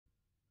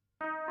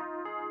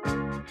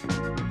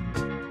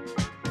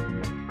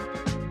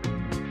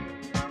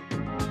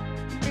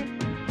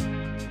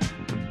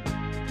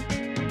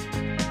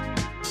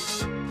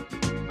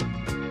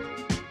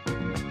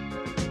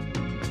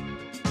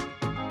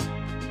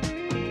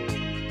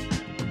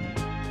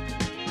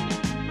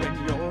When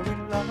you're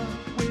in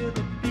love with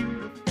a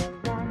beautiful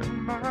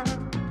woman,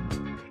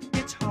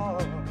 it's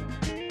hard.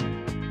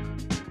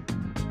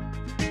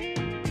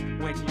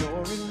 When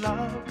you're in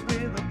love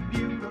with a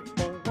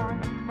beautiful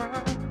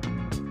woman,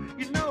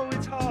 you know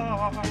it's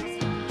hard.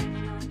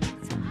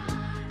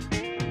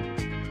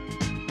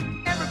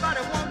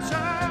 Everybody wants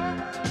her,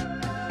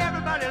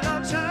 everybody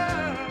loves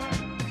her,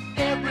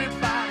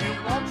 everybody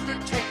wants to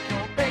take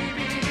your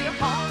baby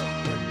home.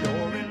 When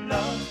you're in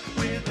love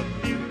with a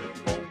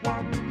beautiful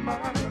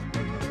woman,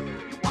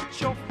 you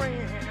watch your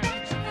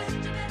friends.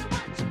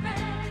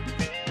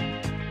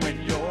 When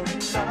you're in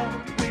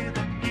love with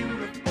a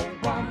beautiful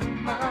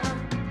woman,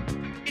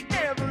 it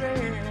never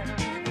ends.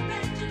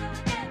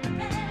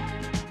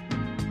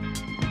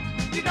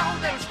 You know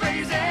that it's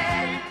crazy,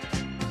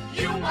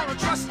 you wanna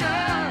trust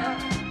her,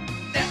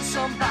 then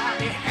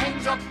somebody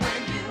hangs up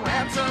when you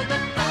answer the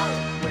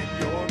phone. When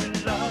you're in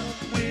love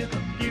with a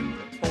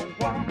beautiful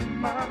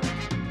woman,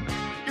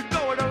 you're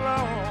going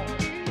alone.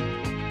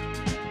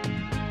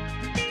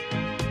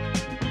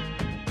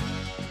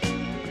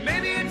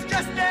 Maybe it's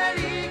just an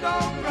ego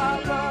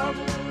problem.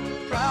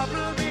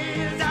 Problem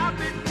is I've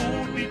been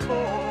fooled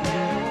before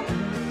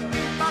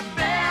by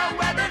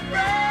fair-weathered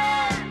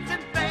friends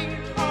and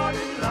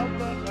faint-hearted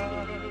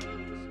lovers.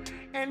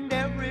 And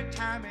every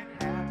time it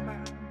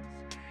happens,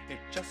 it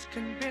just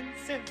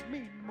convinces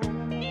me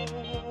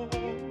more.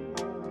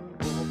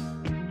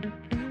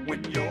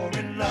 When you're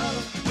in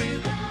love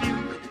with a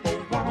beautiful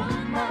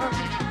woman,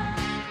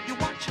 you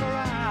watch her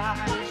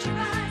eyes.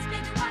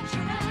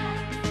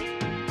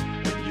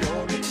 When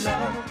you're in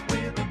love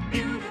with a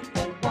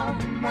beautiful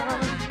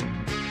woman,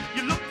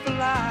 you look for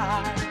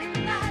life.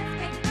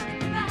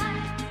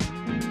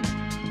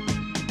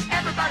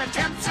 Everybody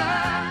tempts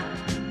her,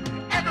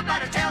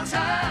 everybody tells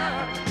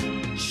her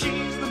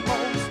she's the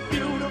most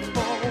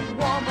beautiful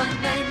woman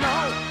they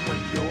know. When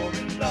you're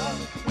in love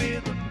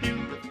with a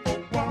beautiful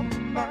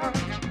woman,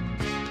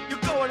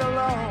 you're going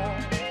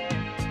alone.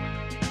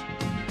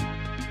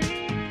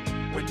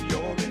 When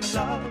you're in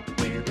love